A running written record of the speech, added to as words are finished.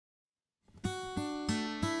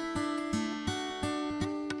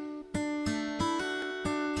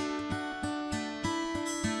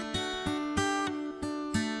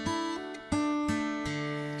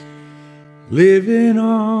Living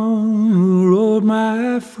on the road,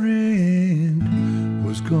 my friend,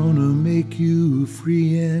 was gonna make you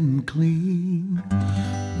free and clean.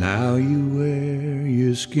 Now you wear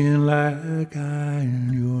your skin like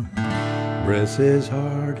iron, your breath as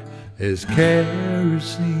hard as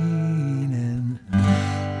kerosene. And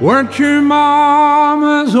weren't your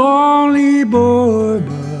mama's only boy,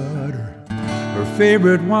 but her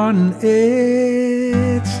favorite one,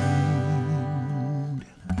 it seemed.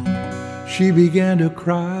 She began to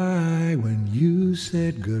cry when you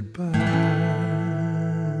said goodbye.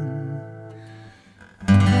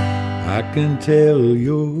 I can tell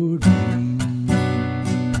your dream.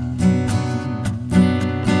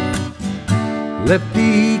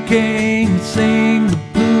 Lefty can't sing the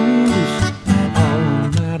blues all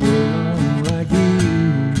night long like he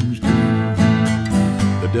used to.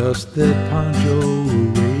 The dust that Poncho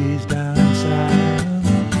raised down south,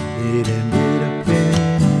 it ended up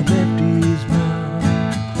in Lefty's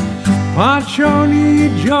mouth. Poncho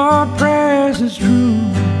needs your prayers, it's true,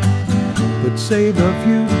 but save a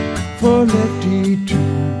few for Lefty too,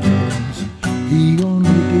 'cause he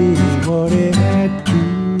only did what he had to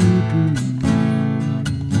do.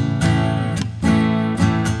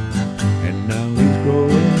 And now he's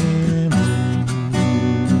growing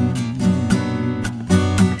old.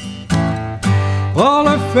 All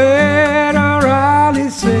the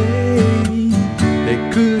federalists say they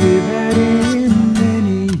could have had him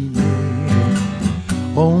anyway,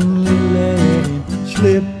 only let him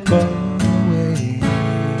slip away.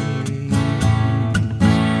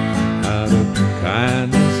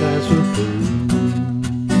 Kindness, I suppose.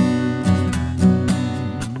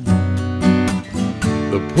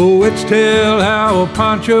 The poets tell how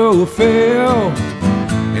Poncho fell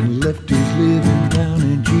and Lefty's living down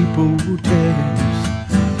in cheap hotels.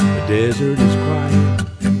 The desert is quiet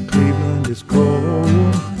and Cleveland is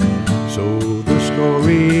cold, so the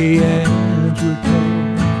story ends with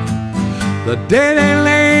told. The day they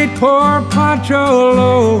laid poor Poncho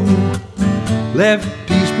low,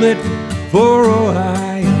 Lefty split for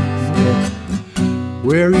Ohio,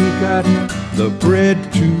 where he got the bread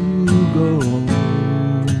to go.